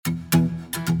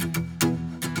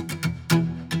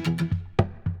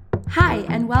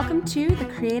and welcome to the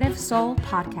Creative Soul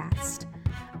Podcast.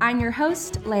 I'm your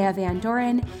host, Leah Van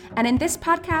Doren, and in this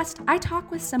podcast, I talk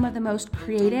with some of the most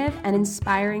creative and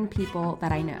inspiring people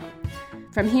that I know.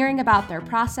 From hearing about their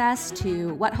process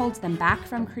to what holds them back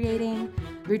from creating,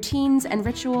 routines and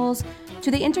rituals, to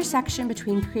the intersection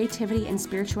between creativity and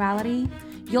spirituality,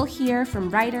 you'll hear from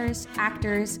writers,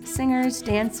 actors, singers,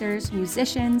 dancers,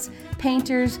 musicians,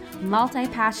 painters,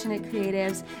 multi-passionate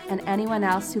creatives, and anyone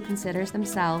else who considers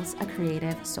themselves a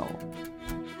creative soul.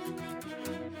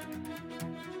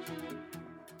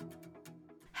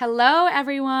 Hello,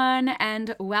 everyone,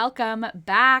 and welcome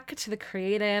back to the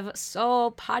Creative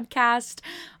Soul Podcast.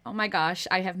 Oh my gosh,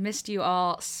 I have missed you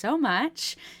all so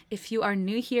much. If you are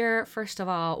new here, first of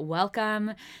all,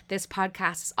 welcome. This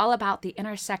podcast is all about the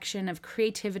intersection of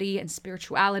creativity and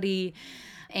spirituality.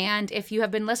 And if you have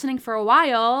been listening for a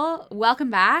while, welcome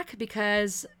back,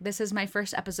 because this is my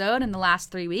first episode in the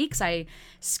last 3 weeks. I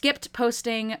skipped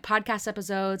posting podcast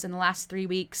episodes in the last 3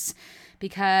 weeks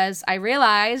because I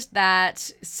realized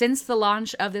that since the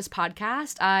launch of this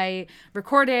podcast, I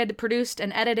recorded, produced,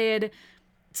 and edited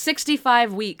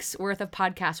 65 weeks worth of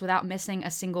podcasts without missing a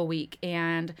single week.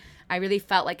 And I really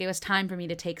felt like it was time for me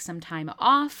to take some time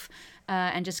off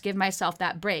and just give myself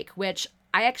that break, which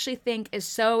I actually think is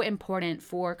so important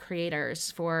for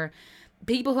creators, for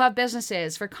people who have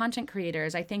businesses, for content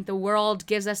creators. I think the world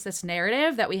gives us this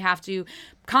narrative that we have to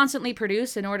constantly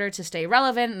produce in order to stay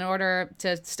relevant, in order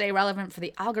to stay relevant for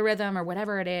the algorithm or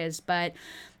whatever it is. But,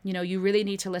 you know, you really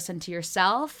need to listen to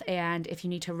yourself. And if you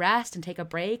need to rest and take a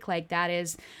break, like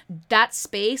that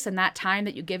space and that time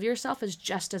that you give yourself is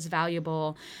just as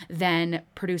valuable than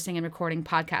producing and recording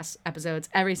podcast episodes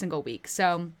every single week.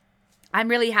 So I'm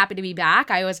really happy to be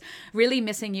back. I was really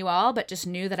missing you all, but just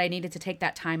knew that I needed to take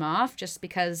that time off just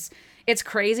because it's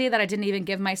crazy that I didn't even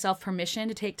give myself permission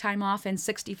to take time off in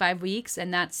 65 weeks.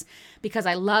 And that's because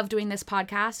I love doing this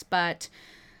podcast. But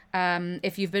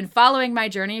if you've been following my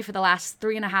journey for the last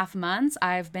 3.5 months,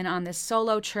 I've been on this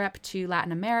solo trip to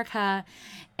Latin America,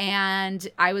 and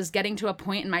I was getting to a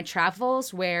point in my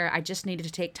travels where I just needed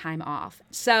to take time off.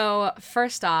 So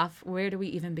first off, where do we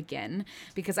even begin?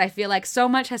 Because I feel like so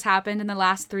much has happened in the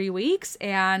last 3 weeks,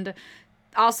 and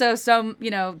also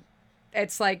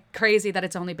it's like crazy that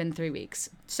it's only been 3 weeks.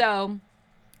 So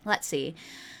let's see.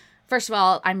 First of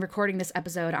all, I'm recording this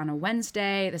episode on a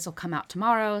Wednesday. This will come out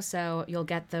tomorrow, so you'll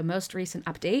get the most recent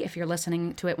update if you're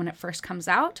listening to it when it first comes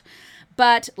out.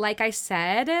 But like I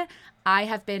said, I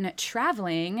have been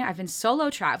traveling. I've been solo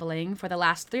traveling for the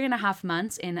last 3.5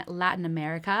 months in Latin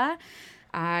America.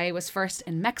 I was first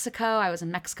in Mexico. I was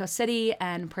in Mexico City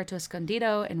and Puerto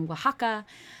Escondido in Oaxaca.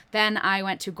 Then I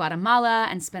went to Guatemala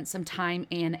and spent some time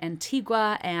in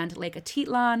Antigua and Lake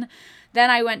Atitlan. Then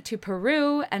I went to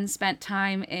Peru and spent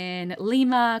time in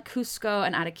Lima, Cusco,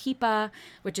 and Arequipa,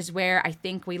 which is where I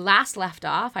think we last left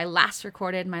off. I last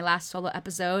recorded my last solo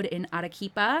episode in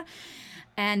Arequipa.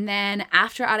 And then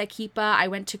after Arequipa, I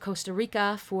went to Costa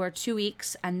Rica for 2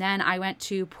 weeks, and then I went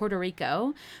to Puerto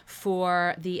Rico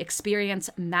for the Experience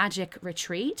Magic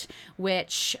Retreat,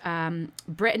 which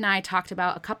Britt and I talked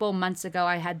about a couple months ago.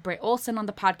 I had Britt Olson on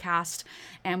the podcast,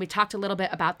 and we talked a little bit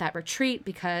about that retreat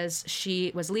because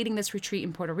she was leading this retreat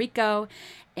in Puerto Rico,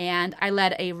 and I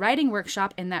led a writing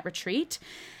workshop in that retreat,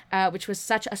 which was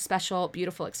such a special,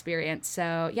 beautiful experience.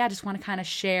 So yeah, I just want to kind of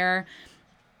share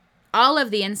all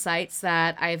of the insights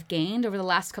that I've gained over the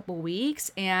last couple weeks,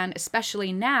 and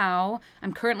especially now,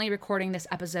 I'm currently recording this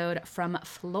episode from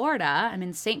Florida. I'm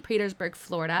in St. Petersburg,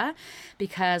 Florida,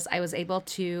 because I was able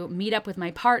to meet up with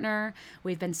my partner.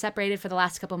 We've been separated for the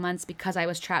last couple months because I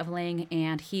was traveling,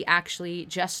 and he actually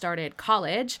just started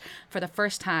college for the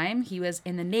first time. He was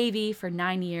in the Navy for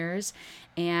 9 years,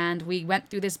 and we went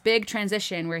through this big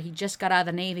transition where he just got out of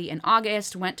the Navy in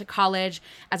August, went to college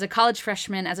as a college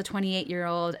freshman, as a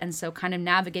 28-year-old. And so kind of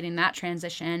navigating that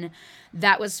transition,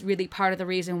 that was really part of the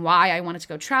reason why I wanted to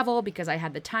go travel, because I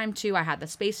had the time to, I had the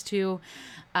space to.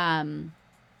 And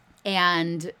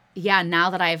yeah, now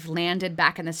that I've landed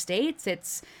back in the States,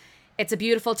 it's a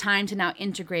beautiful time to now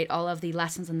integrate all of the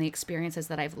lessons and the experiences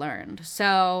that I've learned.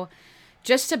 So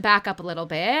just to back up a little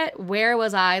bit, where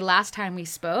was I last time we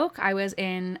spoke? I was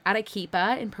in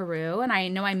Arequipa in Peru, and I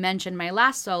know I mentioned my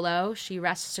last solo, She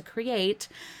Rests to Create,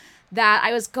 that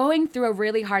I was going through a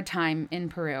really hard time in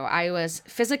Peru. I was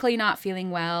physically not feeling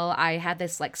well. I had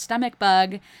this like stomach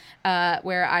bug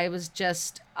where I was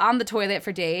just on the toilet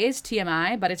for days,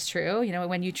 TMI, but it's true. You know,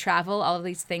 when you travel, all of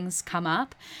these things come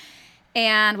up,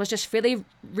 and was just really,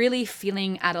 really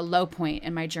feeling at a low point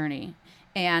in my journey.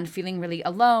 And feeling really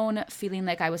alone, feeling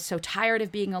like I was so tired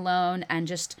of being alone, and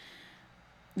just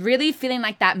really feeling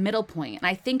like that middle point. And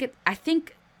I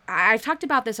think I've talked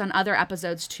about this on other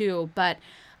episodes too, but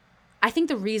I think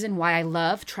the reason why I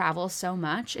love travel so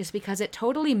much is because it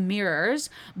totally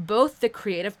mirrors both the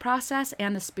creative process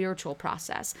and the spiritual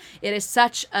process. It is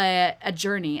such a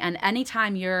journey, and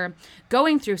anytime you're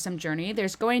going through some journey,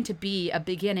 there's going to be a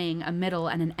beginning, a middle,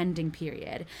 and an ending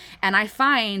period. And I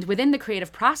find within the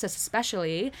creative process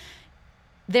especially,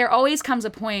 there always comes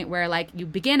a point where like you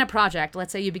begin a project,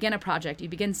 let's say you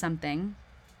begin something,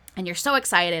 and you're so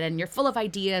excited and you're full of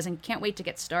ideas and can't wait to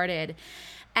get started.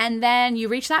 And then you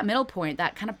reach that middle point,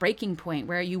 that kind of breaking point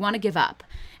where you want to give up.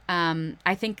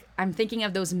 I think I'm thinking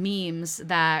of those memes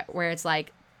where it's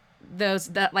like there's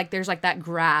like that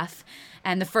graph,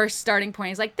 and the first starting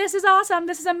point is like, this is awesome,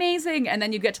 this is amazing. And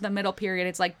then you get to the middle period,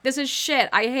 it's like, this is shit,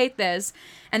 I hate this.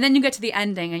 And then you get to the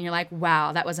ending and you're like,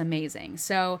 wow, that was amazing.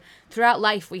 So throughout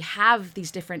life, we have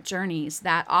these different journeys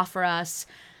that offer us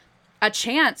a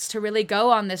chance to really go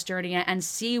on this journey and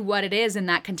see what it is in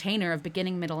that container of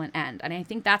beginning, middle, and end. And I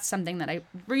think that's something that I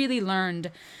really learned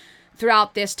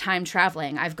throughout this time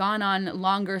traveling. I've gone on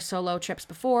longer solo trips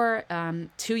before.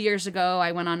 2 years ago,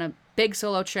 I went on a big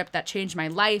solo trip that changed my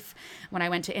life when I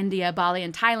went to India, Bali,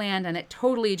 and Thailand, and it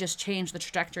totally just changed the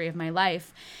trajectory of my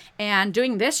life. And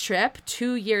doing this trip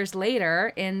 2 years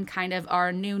later in kind of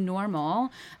our new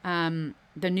normal,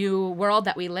 the new world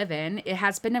that we live in, it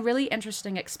has been a really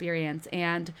interesting experience.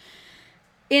 And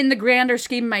in the grander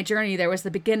scheme of my journey, there was the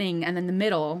beginning and then the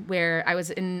middle where I was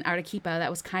in Arequipa. That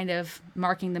was kind of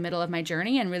marking the middle of my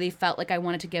journey and really felt like I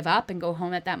wanted to give up and go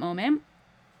home at that moment.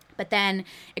 But then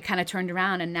it kind of turned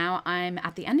around, and now I'm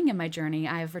at the ending of my journey.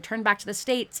 I've returned back to the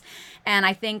States, and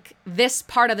I think this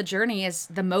part of the journey is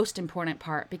the most important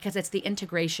part because it's the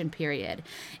integration period.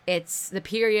 It's the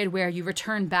period where you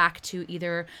return back to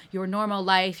either your normal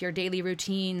life, your daily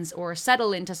routines, or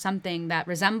settle into something that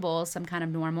resembles some kind of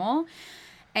normal.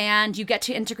 And you get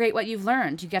to integrate what you've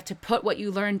learned. You get to put what you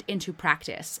learned into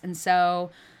practice. And so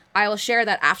I will share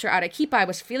that after Arequipa, I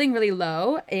was feeling really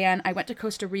low, and I went to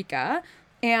Costa Rica.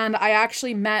 And I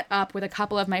actually met up with a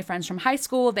couple of my friends from high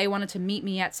school. They wanted to meet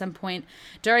me at some point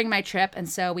during my trip. And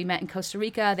so we met in Costa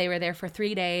Rica. They were there for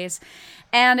 3 days.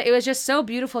 And it was just so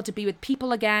beautiful to be with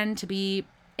people again, to be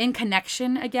in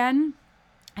connection again.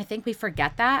 I think we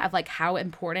forget that of like how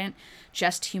important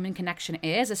just human connection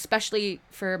is, especially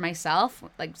for myself.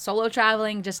 Like solo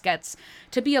traveling just gets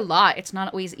to be a lot. It's not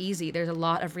always easy. There's a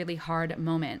lot of really hard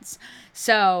moments.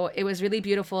 So it was really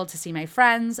beautiful to see my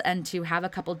friends and to have a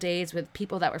couple days with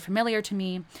people that were familiar to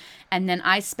me. And then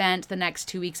I spent the next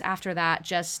 2 weeks after that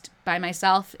just by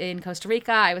myself in Costa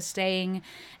Rica. I was staying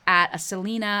at a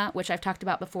Selena, which I've talked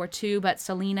about before too, but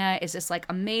Selena is this like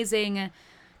amazing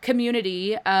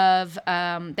community of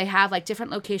they have like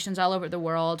different locations all over the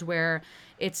world where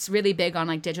it's really big on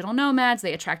like digital nomads.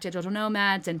 They attract digital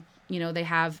nomads, and you know, they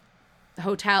have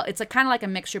hotel. It's like kind of like a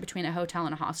mixture between a hotel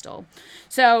and a hostel.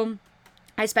 So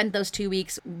I spent those 2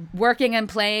 weeks working and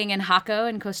playing in Jaco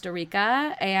in Costa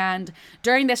Rica. And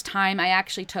during this time, I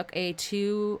actually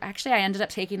I ended up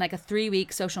taking like a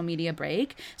 3-week social media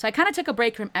break. So I kind of took a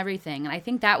break from everything. And I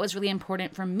think that was really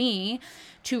important for me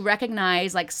to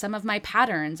recognize like some of my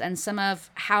patterns and some of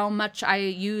how much I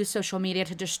use social media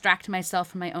to distract myself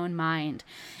from my own mind.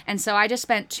 And so I just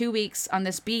spent 2 weeks on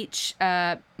this beach,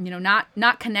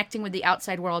 not connecting with the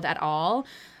outside world at all,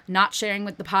 not sharing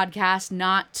with the podcast,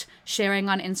 not sharing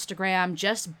on Instagram,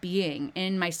 just being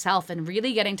in myself and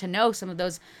really getting to know some of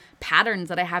those patterns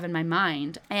that I have in my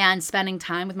mind and spending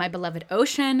time with my beloved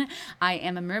ocean. I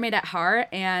am a mermaid at heart,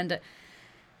 and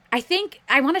I think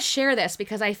I want to share this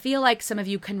because I feel like some of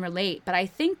you can relate, but I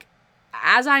think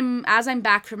as I'm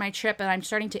back from my trip and I'm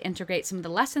starting to integrate some of the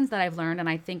lessons that I've learned, and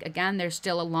I think, again, there's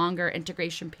still a longer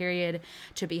integration period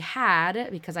to be had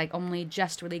because I only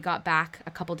just really got back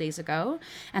a couple days ago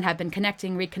and have been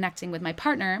reconnecting with my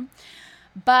partner.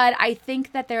 But I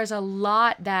think that there's a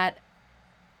lot that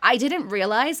I didn't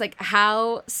realize, like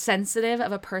how sensitive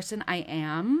of a person I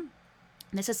am.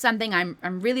 This is something I'm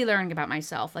really learning about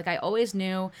myself. Like I always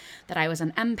knew that I was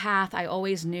an empath. I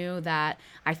always knew that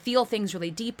I feel things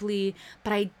really deeply,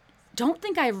 but I don't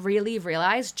think I really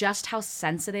realized just how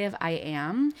sensitive I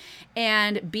am.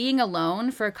 And being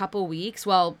alone for a couple weeks,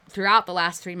 well, throughout the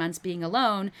last 3 months being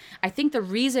alone, I think the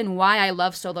reason why I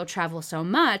love solo travel so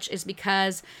much is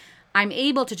because I'm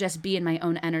able to just be in my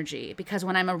own energy, because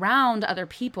when I'm around other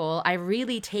people, I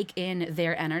really take in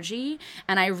their energy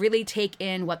and I really take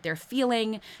in what they're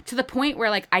feeling to the point where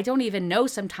like I don't even know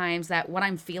sometimes that what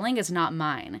I'm feeling is not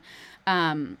mine.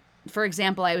 For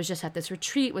example, I was just at this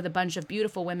retreat with a bunch of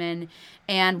beautiful women,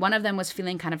 and one of them was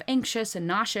feeling kind of anxious and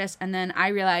nauseous. And then I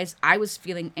realized I was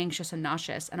feeling anxious and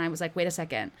nauseous. And I was like, wait a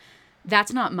second.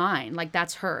 that's not mine, like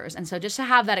that's hers. And so just to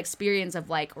have that experience of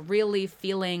like really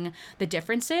feeling the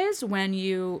differences when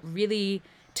you really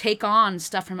take on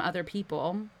stuff from other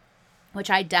people, which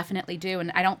I definitely do.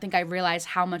 And I don't think I realized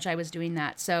how much I was doing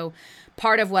that. So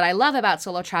part of what I love about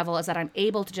solo travel is that I'm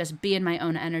able to just be in my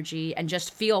own energy and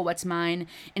just feel what's mine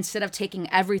instead of taking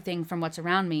everything from what's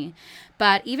around me.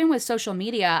 But even with social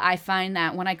media, I find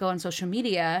that when I go on social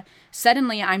media,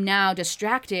 suddenly I'm now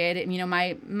distracted. You know,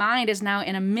 my mind is now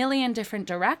in a million different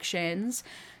directions,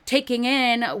 taking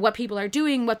in what people are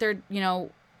doing, what they're, you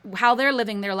know, how they're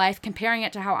living their life, comparing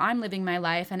it to how I'm living my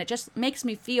life. And it just makes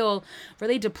me feel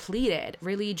really depleted,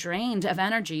 really drained of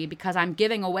energy because I'm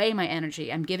giving away my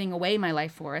energy. I'm giving away my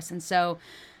life force. And so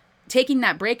taking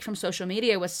that break from social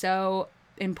media was so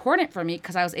important for me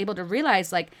because I was able to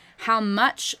realize like how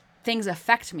much things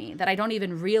affect me that I don't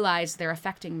even realize they're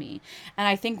affecting me. And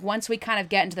I think once we kind of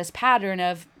get into this pattern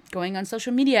of going on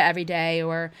social media every day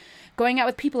or going out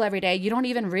with people every day, you don't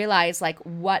even realize like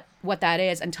what that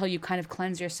is until you kind of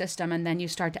cleanse your system, and then you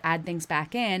start to add things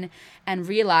back in and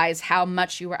realize how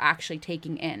much you were actually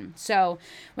taking in. So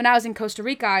when I was in Costa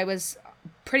Rica, I was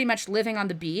pretty much living on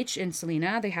the beach in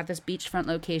Salina. They have this beachfront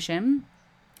location,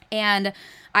 and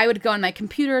I would go on my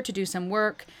computer to do some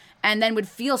work and then would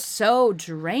feel so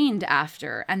drained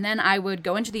after. And then I would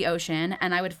go into the ocean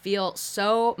and I would feel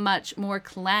so much more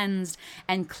cleansed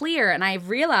and clear. And I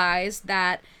realized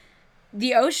that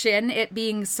the ocean, it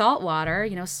being salt water,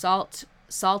 you know, salt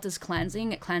is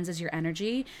cleansing. It cleanses your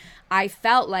energy. I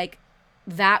felt like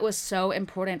that was so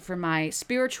important for my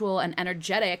spiritual and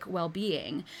energetic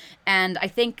well-being. And I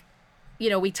think, you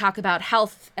know, we talk about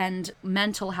health and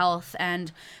mental health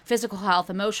and physical health,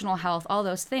 emotional health, all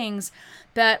those things.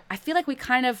 But I feel like we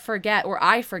kind of forget, or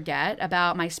I forget,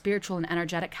 about my spiritual and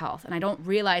energetic health. And I don't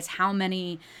realize how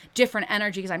many different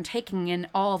energies I'm taking in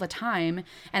all the time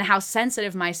and how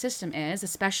sensitive my system is,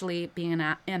 especially being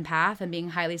an empath and being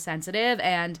highly sensitive.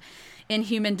 And in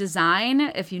human design,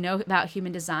 if you know about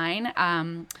human design,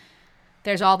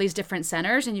 there's all these different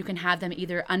centers and you can have them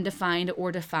either undefined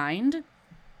or defined.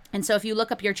 And so if you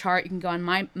look up your chart, you can go on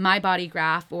my body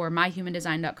graph or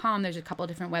myhumandesign.com. There's a couple of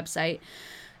different websites.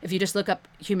 If you just look up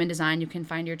human design, you can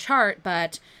find your chart.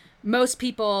 But most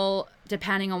people,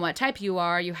 depending on what type you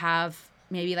are, you have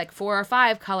maybe like 4 or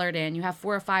 5 colored in. You have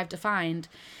 4 or 5 defined.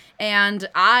 And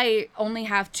I only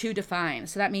have 2 defined.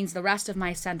 So that means the rest of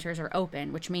my centers are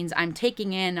open, which means I'm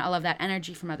taking in all of that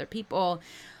energy from other people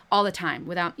all the time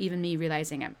without even me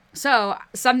realizing it. So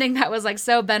something that was like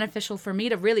so beneficial for me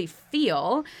to really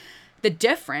feel the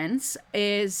difference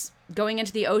is going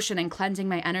into the ocean and cleansing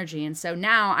my energy. And so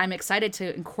now I'm excited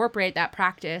to incorporate that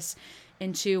practice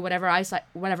into whatever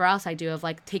else I do of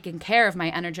like taking care of my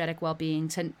energetic well-being,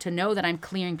 to know that I'm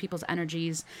clearing people's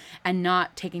energies and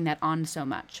not taking that on so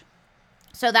much.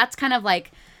 So that's kind of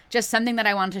like just something that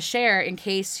I wanted to share in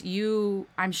case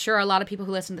I'm sure a lot of people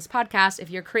who listen to this podcast, if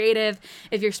you're creative,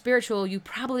 if you're spiritual, you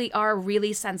probably are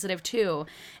really sensitive too.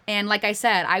 And like I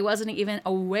said, I wasn't even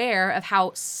aware of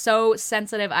how so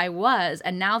sensitive I was.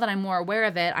 And now that I'm more aware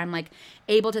of it, I'm like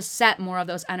able to set more of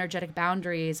those energetic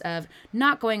boundaries of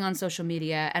not going on social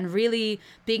media and really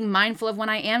being mindful of when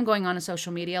I am going on a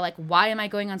social media, like why am I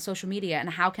going on social media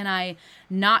and how can I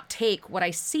not take what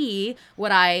I see,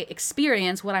 what I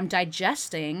experience, what I'm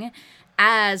digesting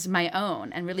as my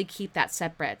own and really keep that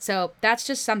separate. So that's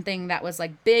just something that was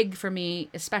like big for me,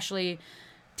 especially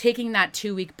taking that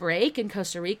 2-week break in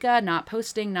Costa Rica, not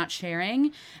posting, not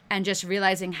sharing, and just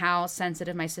realizing how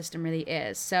sensitive my system really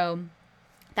is. So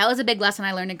that was a big lesson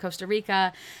I learned in Costa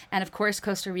Rica. And of course,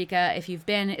 Costa Rica, if you've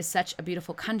been, is such a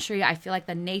beautiful country. I feel like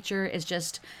the nature is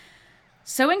just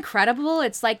so incredible.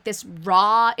 It's like this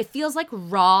it feels like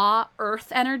raw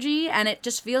earth energy, and it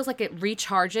just feels like it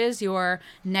recharges your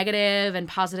negative and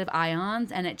positive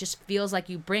ions, and it just feels like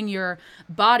you bring your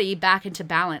body back into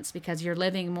balance because you're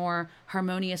living more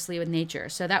harmoniously with nature.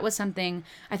 So that was something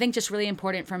I think just really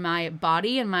important for my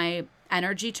body and my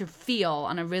energy to feel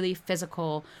on a really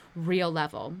physical, real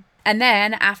level. And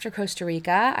then after Costa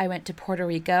Rica, I went to Puerto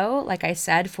Rico, like I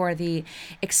said, for the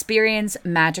Experience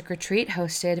Magic Retreat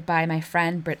hosted by my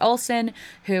friend Britt Olson,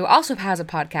 who also has a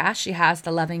podcast. She has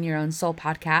the Loving Your Own Soul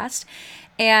podcast.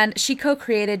 And she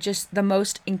co-created just the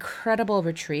most incredible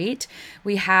retreat.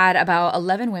 We had about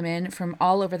 11 women from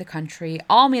all over the country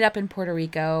all meet up in Puerto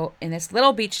Rico in this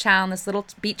little beach town, this little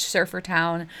beach surfer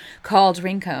town called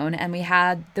Rincon. And we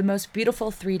had the most beautiful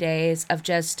 3 days of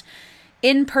just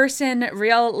in-person,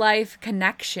 real-life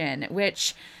connection,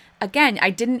 which again, I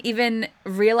didn't even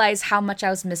realize how much I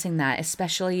was missing that,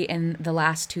 especially in the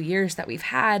last 2 years that we've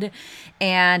had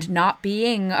and not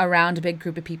being around a big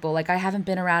group of people. Like I haven't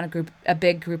been around a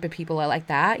big group of people like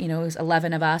that. You know, it was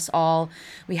 11 of us all.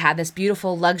 We had this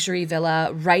beautiful luxury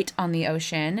villa right on the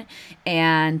ocean,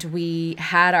 and we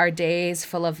had our days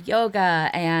full of yoga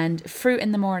and fruit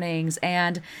in the mornings,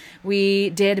 and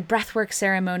we did breathwork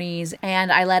ceremonies,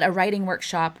 and I led a writing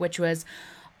workshop, which was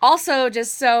also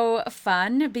just so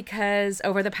fun because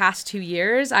over the past 2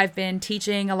 years, I've been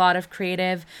teaching a lot of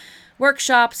creative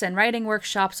workshops and writing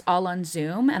workshops all on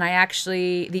Zoom. And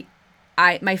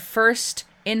my first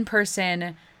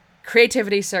in-person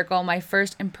creativity circle, my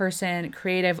first in-person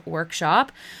creative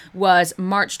workshop was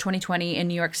March 2020 in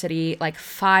New York City, like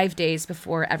 5 days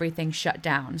before everything shut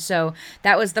down. So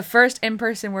that was the first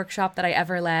in-person workshop that I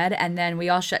ever led. And then we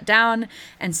all shut down.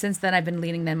 And since then, I've been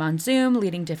leading them on Zoom,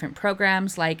 leading different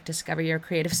programs like Discover Your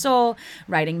Creative Soul,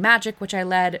 Writing Magic, which I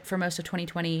led for most of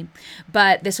 2020.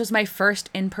 But this was my first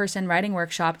in-person writing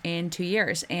workshop in 2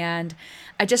 years. And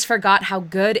I just forgot how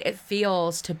good it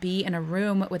feels to be in a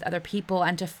room with other people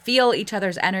and to feel each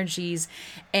other's energies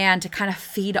and to kind of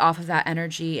feed off of that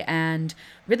energy and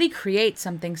really create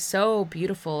something so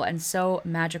beautiful and so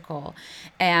magical.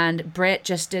 And Britt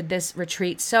just did this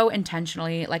retreat so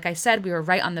intentionally. Like I said, we were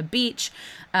right on the beach.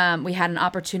 We had an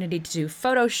opportunity to do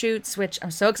photo shoots, which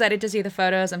I'm so excited to see the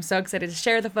photos. I'm so excited to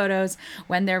share the photos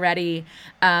when they're ready.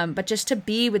 But just to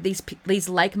be with these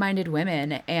like-minded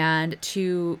women and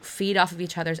to feed off of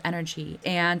each other's energy.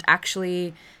 And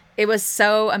actually, it was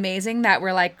so amazing that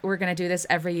we're going to do this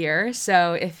every year.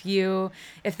 So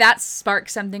if that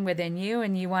sparks something within you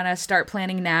and you want to start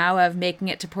planning now of making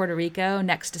it to Puerto Rico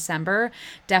next December,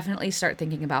 definitely start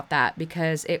thinking about that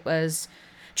because it was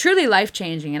truly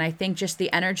life-changing. And I think just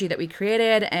the energy that we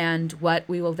created and what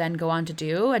we will then go on to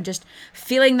do and just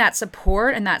feeling that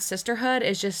support and that sisterhood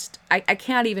is just, I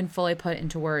can't even fully put it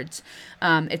into words.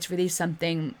 It's really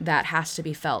something that has to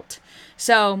be felt.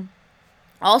 So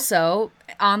also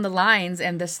on the lines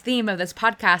and this theme of this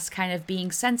podcast kind of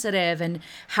being sensitive and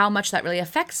how much that really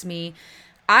affects me,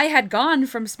 I had gone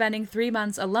from spending 3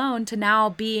 months alone to now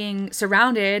being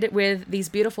surrounded with these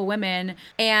beautiful women.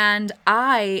 And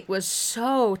I was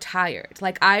so tired.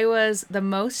 Like I was the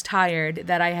most tired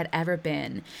that I had ever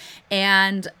been.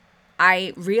 And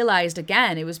I realized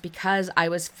again, it was because I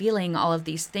was feeling all of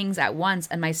these things at once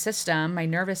and my system, my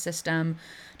nervous system,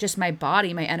 just my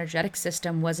body, my energetic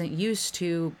system wasn't used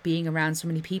to being around so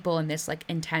many people in this like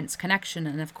intense connection.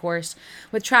 And of course,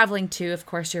 with traveling too, of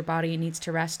course, your body needs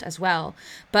to rest as well.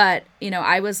 But,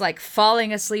 I was like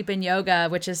falling asleep in yoga,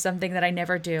 which is something that I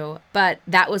never do. But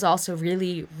that was also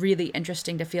really, really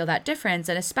interesting to feel that difference.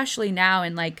 And especially now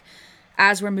in like,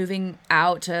 as we're moving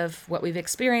out of what we've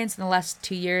experienced in the last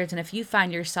 2 years, and if you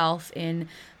find yourself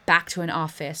back to an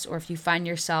office, or if you find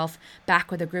yourself back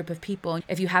with a group of people,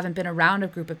 if you haven't been around a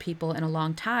group of people in a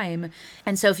long time,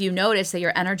 and so if you notice that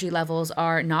your energy levels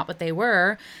are not what they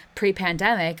were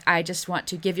pre-pandemic, I just want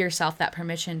to give yourself that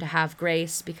permission to have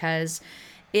grace because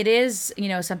it is,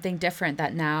 something different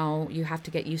that now you have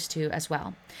to get used to as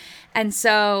well. And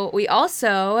so we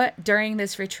also, during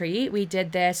this retreat, we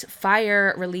did this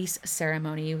fire release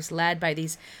ceremony. It was led by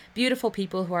these beautiful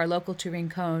people who are local to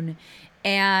Rincon.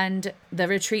 And the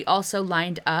retreat also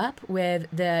lined up with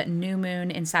the new moon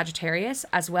in Sagittarius,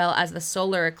 as well as the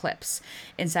solar eclipse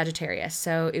in Sagittarius.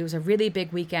 So it was a really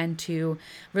big weekend to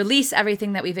release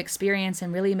everything that we've experienced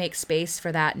and really make space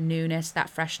for that newness, that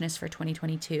freshness for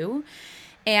 2022.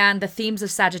 And the themes of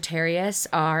Sagittarius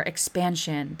are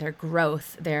expansion, their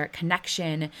growth, their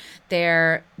connection,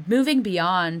 their moving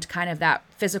beyond kind of that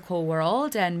physical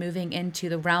world and moving into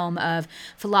the realm of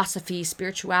philosophy,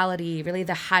 spirituality, really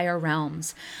the higher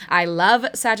realms. I love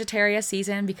Sagittarius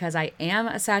season because I am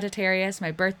a Sagittarius.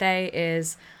 My birthday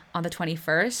is on the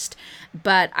 21st,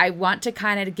 but I want to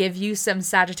kind of give you some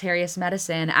Sagittarius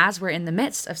medicine as we're in the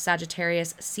midst of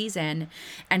Sagittarius season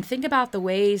and think about the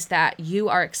ways that you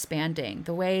are expanding,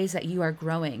 the ways that you are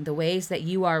growing, the ways that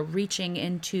you are reaching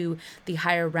into the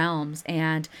higher realms.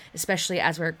 And especially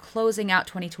as we're closing out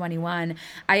 2021,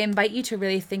 I invite you to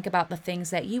really think about the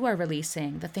things that you are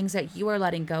releasing, the things that you are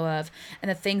letting go of,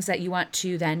 and the things that you want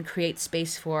to then create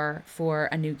space for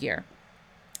a new year.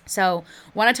 So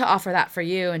wanted to offer that for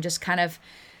you and just kind of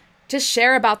just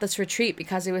share about this retreat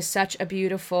because it was such a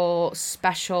beautiful,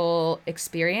 special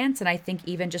experience. And I think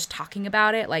even just talking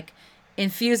about it, like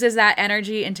infuses that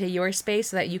energy into your space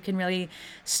so that you can really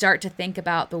start to think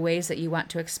about the ways that you want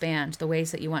to expand, the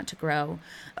ways that you want to grow.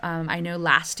 I know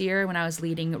last year when I was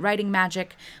leading Writing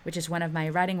Magic, which is one of my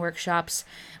writing workshops,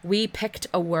 we picked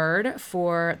a word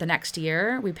for the next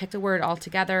year. We picked a word all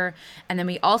together, and then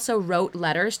we also wrote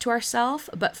letters to ourselves,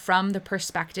 but from the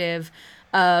perspective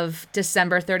of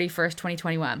December 31st,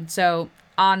 2021. So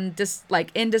in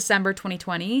December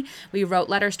 2020, we wrote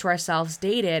letters to ourselves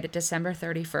dated December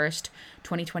 31st,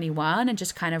 2021, and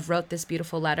just kind of wrote this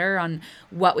beautiful letter on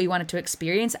what we wanted to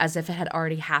experience as if it had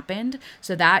already happened.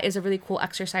 So that is a really cool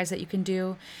exercise that you can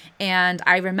do. And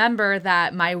I remember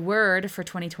that my word for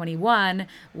 2021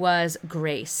 was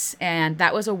grace. And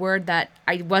that was a word that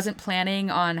I wasn't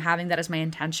planning on having that as my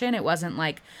intention. It wasn't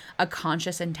like a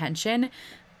conscious intention.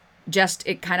 Just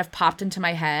it kind of popped into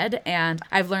my head, and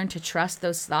I've learned to trust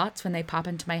those thoughts when they pop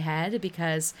into my head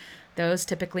because those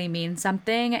typically mean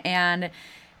something. And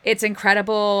it's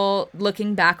incredible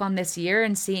looking back on this year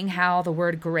and seeing how the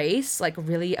word grace like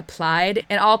really applied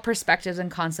in all perspectives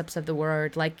and concepts of the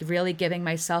word, like really giving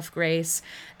myself grace.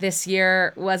 This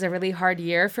year was a really hard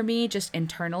year for me just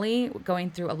internally, going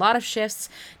through a lot of shifts,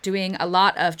 doing a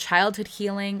lot of childhood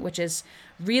healing, which is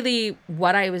really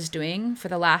what I was doing for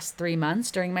the last 3 months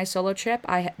during my solo trip.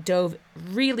 I dove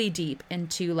really deep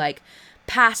into like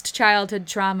past childhood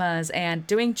traumas and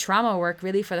doing trauma work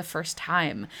really for the first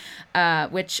time,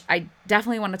 which I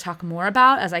definitely want to talk more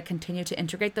about as I continue to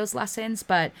integrate those lessons.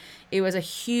 But it was a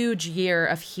huge year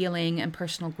of healing and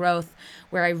personal growth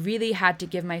where I really had to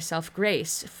give myself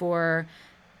grace for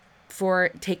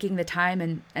taking the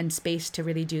time and space to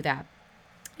really do that.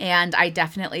 And I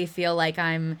definitely feel like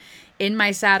I'm in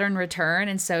my Saturn return.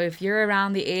 And so if you're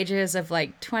around the ages of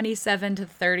like 27 to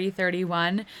 30,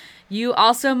 31, you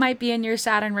also might be in your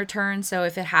Saturn return. So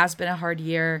if it has been a hard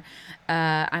year,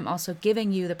 I'm also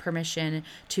giving you the permission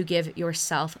to give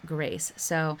yourself grace.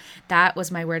 So that was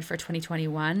my word for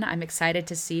 2021. I'm excited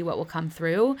to see what will come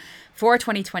through for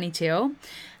 2022.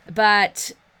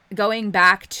 But going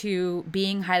back to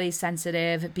being highly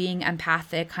sensitive, being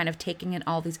empathic, kind of taking in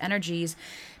all these energies,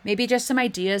 maybe just some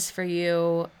ideas for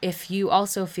you if you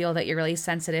also feel that you're really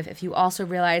sensitive, if you also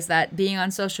realize that being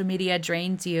on social media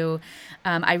drains you.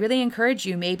 I really encourage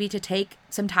you maybe to take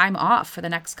some time off for the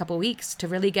next couple weeks to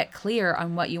really get clear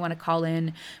on what you want to call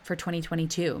in for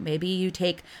 2022. Maybe you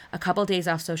take a couple days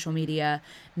off social media.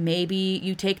 Maybe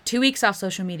you take 2 weeks off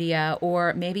social media,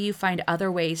 or maybe you find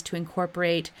other ways to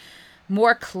incorporate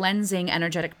more cleansing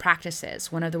energetic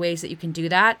practices. One of the ways that you can do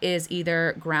that is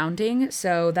either grounding.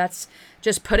 So that's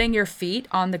just putting your feet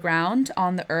on the ground,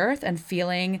 on the earth, and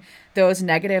feeling those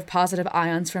negative, positive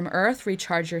ions from earth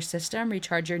recharge your system,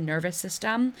 recharge your nervous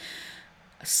system.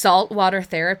 Saltwater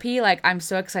therapy. Like, I'm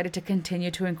so excited to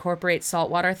continue to incorporate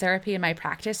saltwater therapy in my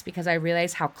practice because I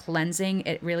realize how cleansing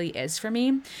it really is for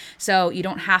me. So you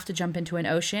don't have to jump into an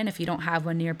ocean if you don't have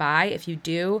one nearby. If you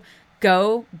do,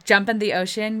 go jump in the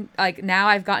ocean. Like, now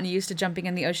I've gotten used to jumping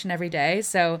in the ocean every day.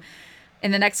 So in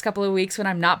the next couple of weeks when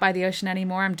I'm not by the ocean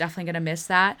anymore, I'm definitely going to miss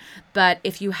that. But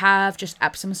if you have just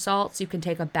Epsom salts, you can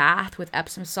take a bath with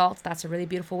Epsom salts. That's a really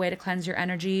beautiful way to cleanse your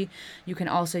energy. You can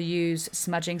also use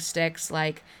smudging sticks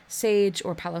like sage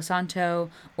or Palo Santo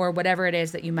or whatever it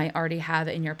is that you might already have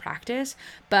in your practice.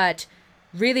 But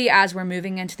really, as we're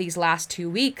moving into these last 2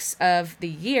 weeks of the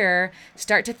year,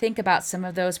 start to think about some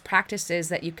of those practices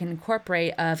that you can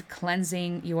incorporate of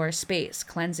cleansing your space,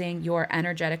 cleansing your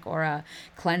energetic aura,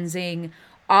 cleansing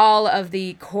all of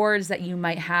the cords that you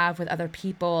might have with other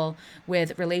people,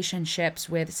 with relationships,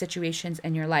 with situations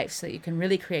in your life, so that you can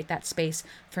really create that space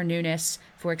for newness,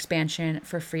 for expansion,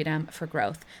 for freedom, for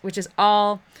growth, which is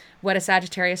all what a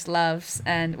Sagittarius loves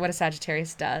and what a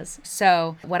Sagittarius does.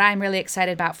 So what I'm really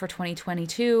excited about for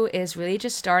 2022 is really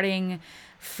just starting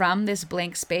from this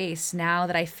blank space now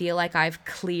that I feel like I've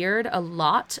cleared a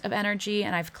lot of energy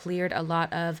and I've cleared a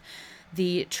lot of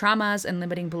the traumas and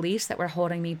limiting beliefs that were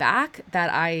holding me back,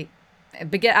 that I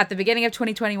at the beginning of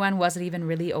 2021 wasn't even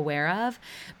really aware of,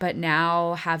 but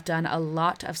now have done a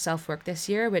lot of self-work this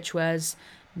year, which was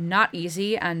not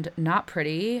easy and not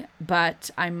pretty, but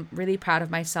I'm really proud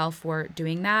of myself for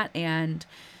doing that and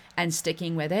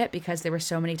sticking with it, because there were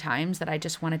so many times that I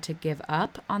just wanted to give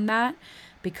up on that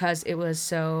because it was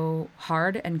so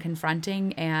hard and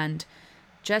confronting and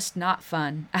just not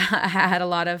fun. I had a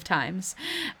lot of times,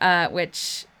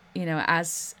 which, you know,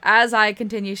 as I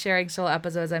continue sharing solo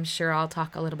episodes, I'm sure I'll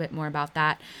talk a little bit more about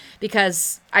that,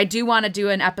 because I do want to do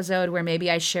an episode where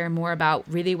maybe I share more about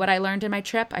really what I learned in my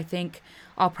trip. I think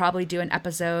I'll probably do an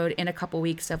episode in a couple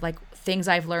weeks of like things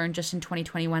I've learned just in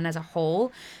 2021 as a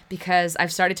whole, because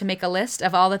I've started to make a list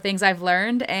of all the things I've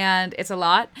learned, and it's a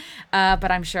lot, but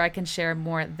I'm sure I can share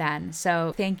more then.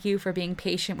 So thank you for being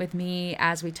patient with me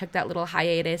as we took that little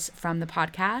hiatus from the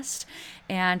podcast,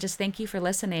 and just thank you for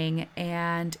listening.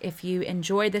 And if you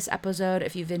enjoyed this episode,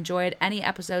 if you've enjoyed any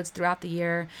episodes throughout the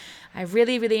year, I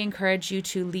really, really encourage you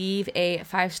to leave a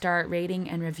 5-star rating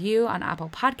and review on Apple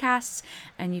Podcasts.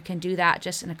 And you can do that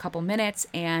just in a couple minutes.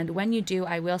 And when you do,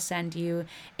 I will send you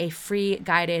a free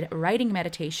guided writing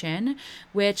meditation,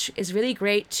 which is really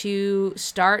great to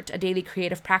start a daily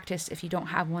creative practice if you don't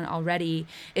have one already.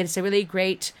 It's a really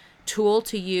great tool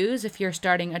to use if you're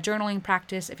starting a journaling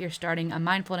practice, if you're starting a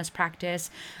mindfulness practice.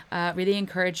 Really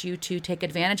encourage you to take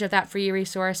advantage of that free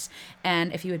resource.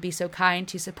 And if you would be so kind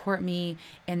to support me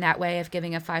in that way of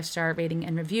giving a 5-star rating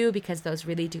and review, because those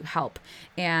really do help.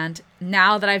 And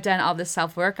now that I've done all this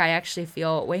self-work, I actually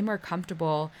feel way more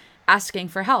comfortable asking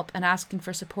for help and asking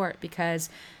for support, because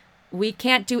we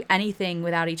can't do anything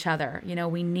without each other. You know,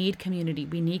 we need community,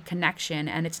 we need connection.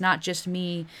 And it's not just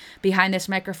me behind this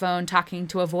microphone talking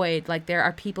to a void. Like, there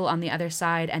are people on the other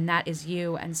side, and that is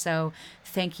you. And so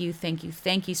thank you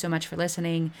so much for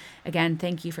listening. Again,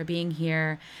 thank you for being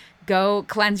here. Go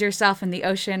cleanse yourself in the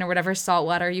ocean or whatever salt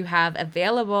water you have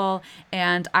available.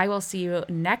 And I will see you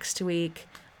next week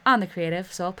on the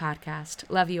Creative Soul Podcast.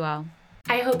 Love you all.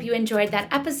 I hope you enjoyed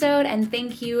that episode, and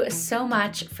thank you so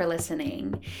much for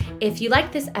listening. If you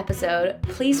liked this episode,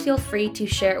 please feel free to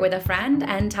share it with a friend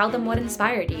and tell them what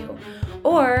inspired you.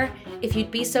 Or if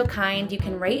you'd be so kind, you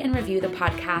can rate and review the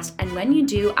podcast. And when you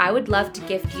do, I would love to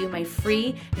gift you my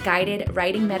free guided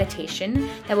writing meditation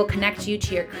that will connect you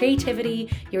to your creativity,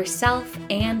 yourself,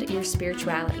 and your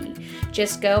spirituality.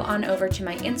 Just go on over to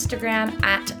my Instagram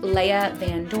at Leah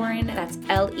Van Doren. That's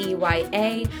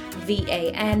LeyaVanDoren,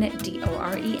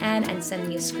 and send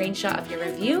me a screenshot of your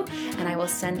review, and I will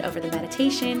send over the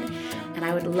meditation. And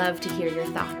I would love to hear your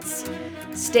thoughts.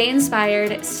 Stay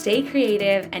inspired, stay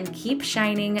creative, and keep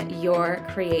shining your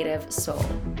creative soul.